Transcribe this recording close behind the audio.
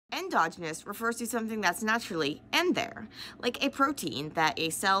endogenous refers to something that's naturally in there, like a protein that a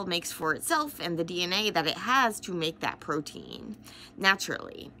cell makes for itself and the DNA that it has to make that protein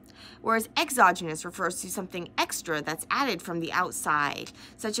naturally. Whereas exogenous refers to something extra that's added from the outside,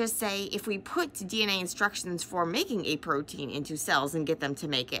 such as, say, if we put DNA instructions for making a protein into cells and get them to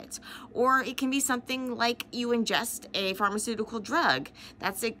make it. Or it can be something like you ingest a pharmaceutical drug.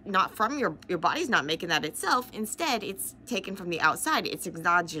 That's not from your body's not making that itself. Instead, it's taken from the outside. It's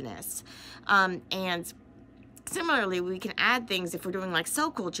exogenous. And similarly, we can add things, if we're doing like cell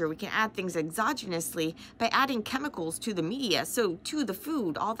culture, we can add things exogenously by adding chemicals to the media. So to the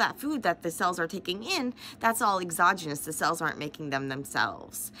food, all that food that the cells are taking in, that's all exogenous. The cells aren't making them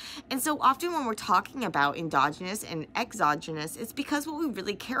themselves. And so often when we're talking about endogenous and exogenous, it's because what we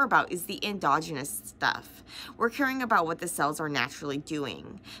really care about is the endogenous stuff. We're caring about what the cells are naturally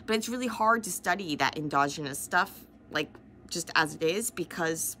doing. But it's really hard to study that endogenous stuff, like just as it is,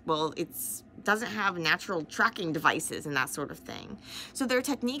 because, well, it's doesn't have natural tracking devices and that sort of thing. So there are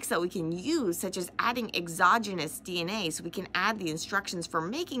techniques that we can use, such as adding exogenous DNA, so we can add the instructions for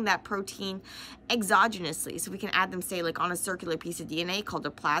making that protein exogenously. So we can add them, say, like on a circular piece of DNA called a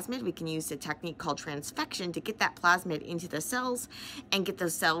plasmid. We can use a technique called transfection to get that plasmid into the cells and get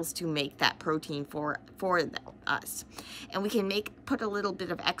those cells to make that protein for us. And we can put a little bit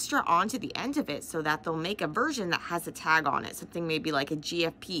of extra onto the end of it so that they'll make a version that has a tag on it, something maybe like a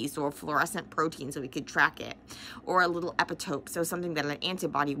GFP, so a fluorescent protein, so we could track it, or a little epitope, so something that an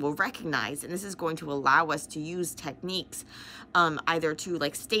antibody will recognize. And this is going to allow us to use techniques either to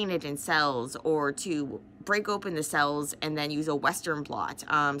like stain it in cells or to break open the cells and then use a Western blot.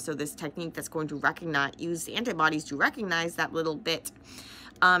 So this technique that's going to use antibodies to recognize that little bit.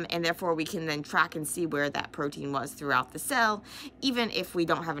 And therefore we can then track and see where that protein was throughout the cell, even if we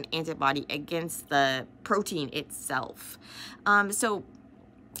don't have an antibody against the protein itself. So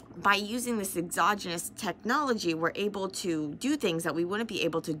by using this exogenous technology, we're able to do things that we wouldn't be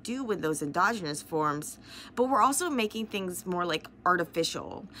able to do with those endogenous forms, but we're also making things more like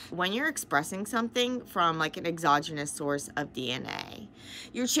artificial. When you're expressing something from like an exogenous source of DNA,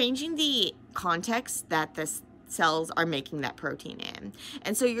 you're changing the context that this cells are making that protein in.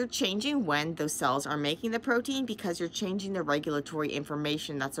 And so you're changing when those cells are making the protein because you're changing the regulatory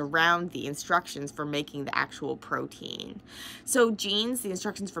information that's around the instructions for making the actual protein. So genes, the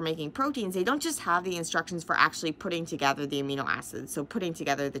instructions for making proteins, they don't just have the instructions for actually putting together the amino acids, so putting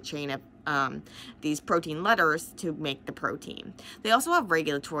together the chain of these protein letters to make the protein. They also have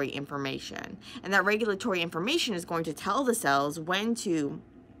regulatory information, and that regulatory information is going to tell the cells when to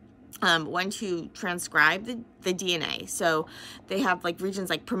transcribe the DNA. So they have like regions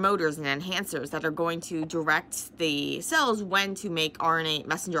like promoters and enhancers that are going to direct the cells when to make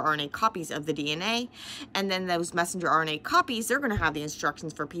messenger RNA copies of the DNA. And then those messenger RNA copies, they're going to have the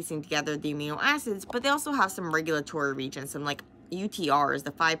instructions for piecing together the amino acids, but they also have some regulatory regions, some like UTRs,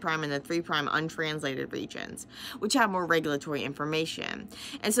 the 5' and the 3' untranslated regions, which have more regulatory information.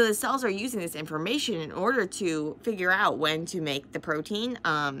 And so the cells are using this information in order to figure out when to make the protein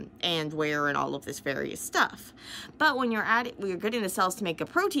and where and all of this various stuff. But when you're getting the cells to make a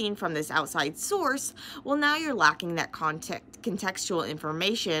protein from this outside source, well, now you're lacking that contextual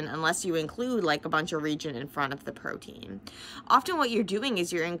information unless you include like a bunch of region in front of the protein. Often what you're doing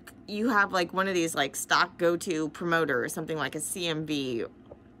is you have like one of these like stock go-to promoters, something like a CMV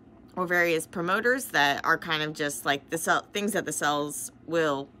or various promoters that are kind of just like things that the cells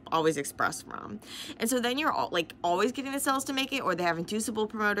will always express from. And so then you're like always getting the cells to make it, or they have inducible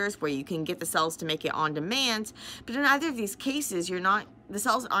promoters where you can get the cells to make it on demand. But in either of these cases, the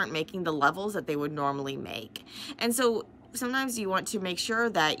cells aren't making the levels that they would normally make. And so sometimes you want to make sure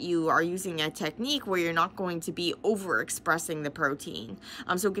that you are using a technique where you're not going to be overexpressing the protein.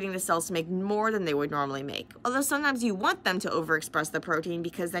 So getting the cells to make more than they would normally make. Although sometimes you want them to overexpress the protein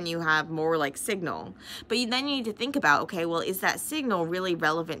because then you have more like signal. But then you need to think about, okay, well, is that signal really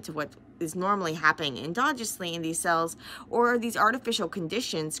relevant to what is normally happening endogenously in these cells, or are these artificial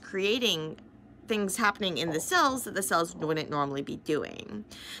conditions creating things happening in the cells that the cells wouldn't normally be doing?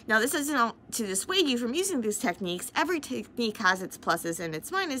 Now, this isn't to dissuade you from using these techniques. Every technique has its pluses and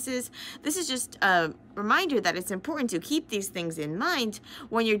its minuses. This is just a reminder that it's important to keep these things in mind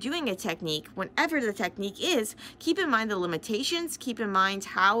when you're doing a technique. Whenever the technique is, keep in mind the limitations, keep in mind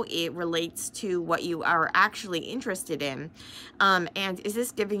how it relates to what you are actually interested in. And is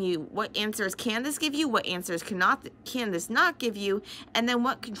this giving you, what answers can this give you, what answers can this not give you, and then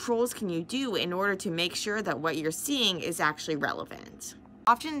what controls can you do in order to make sure that what you're seeing is actually relevant.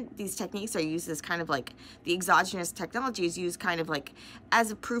 often these techniques are used as kind of like, the exogenous technology is used kind of like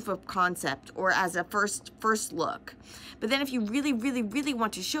as a proof of concept or as a first look. But then if you really, really, really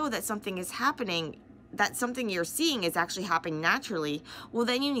want to show that something is happening, that something you're seeing is actually happening naturally, well,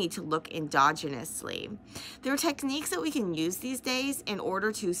 then you need to look endogenously. There are techniques that we can use these days in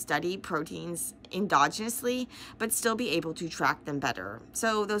order to study proteins endogenously, but still be able to track them better.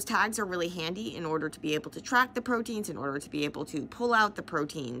 So those tags are really handy in order to be able to track the proteins, in order to be able to pull out the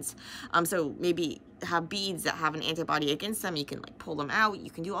proteins. So maybe have beads that have an antibody against them, you can like pull them out,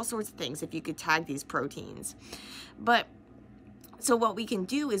 you can do all sorts of things if you could tag these proteins. So what we can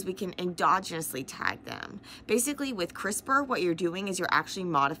do is we can endogenously tag them. Basically with CRISPR, what you're doing is you're actually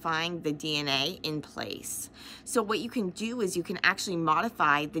modifying the DNA in place. So what you can do is you can actually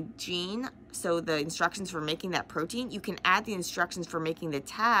modify the gene, so the instructions for making that protein, you can add the instructions for making the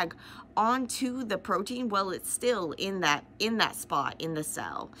tag onto the protein while it's still in that spot in the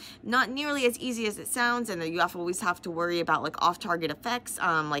cell. Not nearly as easy as it sounds, and you always have to worry about like off-target effects,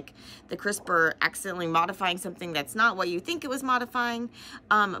 like the CRISPR accidentally modifying something that's not what you think it was modifying,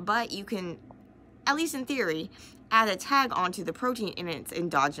 but you can, at least in theory, add a tag onto the protein in its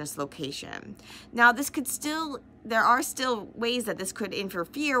endogenous location. Now this could still, there are still ways that this could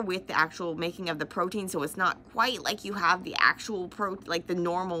interfere with the actual making of the protein, so it's not quite like you have the actual like the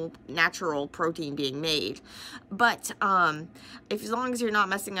normal natural protein being made. But as long as you're not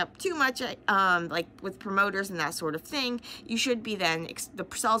messing up too much, like with promoters and that sort of thing, you should be then, the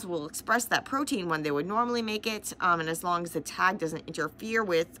cells will express that protein when they would normally make it, and as long as the tag doesn't interfere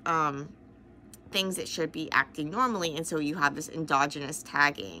with things, it should be acting normally, and so you have this endogenous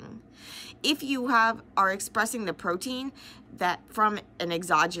tagging. If you are expressing the protein that from an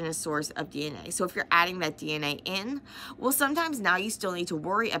exogenous source of DNA, so if you're adding that DNA in, well, sometimes now you still need to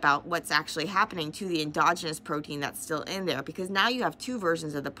worry about what's actually happening to the endogenous protein that's still in there, because now you have two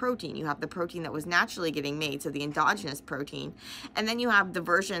versions of the protein. You have the protein that was naturally getting made, so the endogenous protein, and then you have the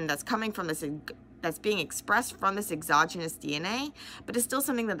version that's coming from this, that's being expressed from this exogenous DNA, but it's still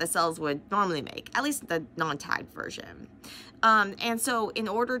something that the cells would normally make, at least the non-tagged version. And so in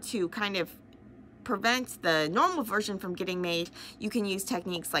order to kind of prevent the normal version from getting made, you can use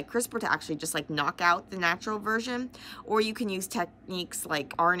techniques like CRISPR to actually just like knock out the natural version, or you can use techniques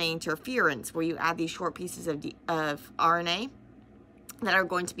like RNA interference, where you add these short pieces of RNA that are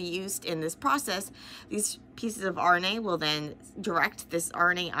going to be used in this process. These pieces of RNA will then direct this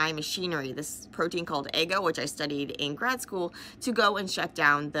RNAi machinery, this protein called EGO, which I studied in grad school, to go and shut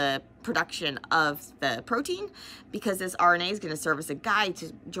down the production of the protein, because this RNA is going to serve as a guide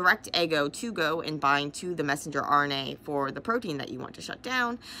to direct EGO to go and bind to the messenger RNA for the protein that you want to shut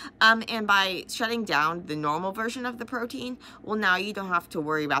down. And by shutting down the normal version of the protein, well, now you don't have to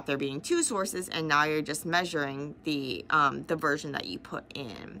worry about there being two sources, and now you're just measuring the version that you put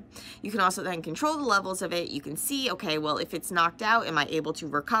in. You can also then control the levels of it. You can see, okay, well, if it's knocked out, am I able to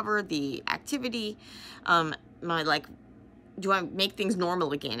recover the activity? Do I make things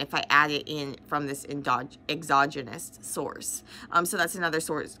normal again if I add it in from this exogenous source? So that's another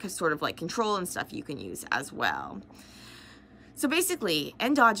sort of like control and stuff you can use as well. So basically,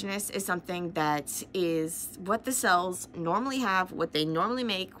 endogenous is something that is what the cells normally have, what they normally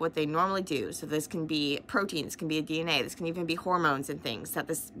make, what they normally do. So this can be proteins, can be a DNA, this can even be hormones and things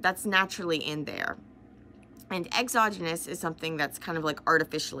that's naturally in there. And exogenous is something that's kind of like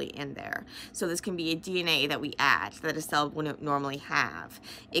artificially in there. So this can be a DNA that we add that a cell wouldn't normally have.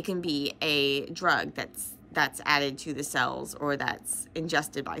 It can be a drug that's added to the cells or that's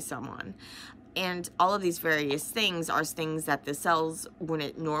ingested by someone. And all of these various things are things that the cells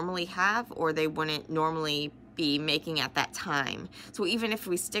wouldn't normally have, or they wouldn't normally be making at that time. So even if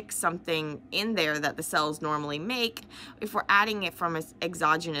we stick something in there that the cells normally make, if we're adding it from an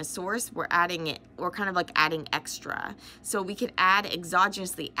exogenous source, we're kind of like adding extra. So we could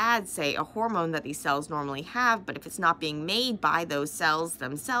exogenously add, say, a hormone that these cells normally have, but if it's not being made by those cells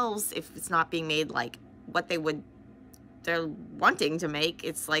themselves, if it's not being made like what they're wanting to make,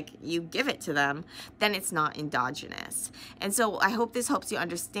 it's like you give it to them, then it's not endogenous. And so I hope this helps you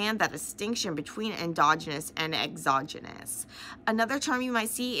understand that distinction between endogenous and exogenous. Another term you might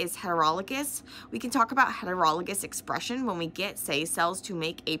see is heterologous. We can talk about heterologous expression when we get, say, cells to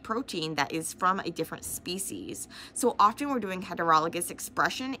make a protein that is from a different species. So often we're doing heterologous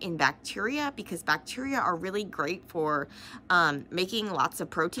expression in bacteria, because bacteria are really great for making lots of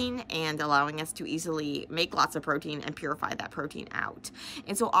protein and allowing us to easily make lots of protein and purify purify that protein out.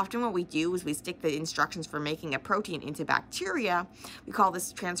 And so often what we do is we stick the instructions for making a protein into bacteria. We call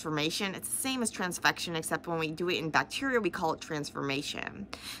this transformation. It's the same as transfection, except when we do it in bacteria, we call it transformation.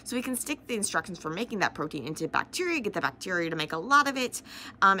 So we can stick the instructions for making that protein into bacteria, get the bacteria to make a lot of it,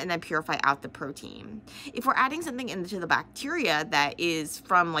 and then purify out the protein. If we're adding something into the bacteria that is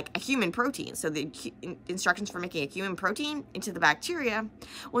from like a human protein, so the instructions for making a human protein into the bacteria,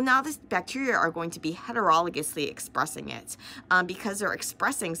 well, now this bacteria are going to be heterologously expressing it. Because they're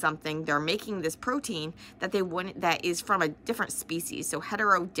expressing something, they're making this protein that that is from a different species, so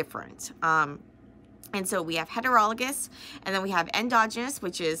hetero-different. And so we have heterologous, and then we have endogenous,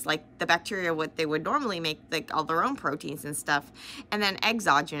 which is like the bacteria, what they would normally make like all their own proteins and stuff, and then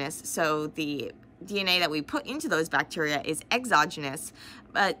exogenous, so the DNA that we put into those bacteria is exogenous,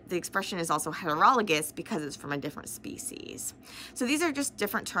 but the expression is also heterologous because it's from a different species. So these are just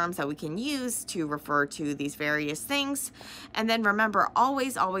different terms that we can use to refer to these various things. And then remember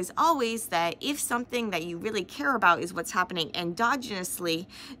always, always, always that if something that you really care about is what's happening endogenously,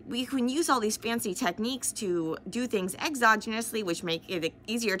 we can use all these fancy techniques to do things exogenously, which make it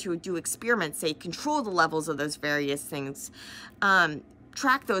easier to do experiments, say control the levels of those various things,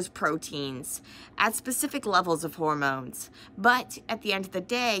 track those proteins at specific levels of hormones. But at the end of the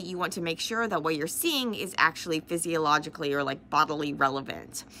day, you want to make sure that what you're seeing is actually physiologically or like bodily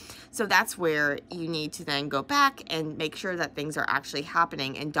relevant. So that's where you need to then go back and make sure that things are actually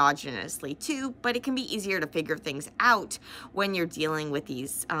happening endogenously too, but it can be easier to figure things out when you're dealing with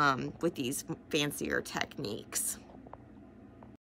these fancier techniques.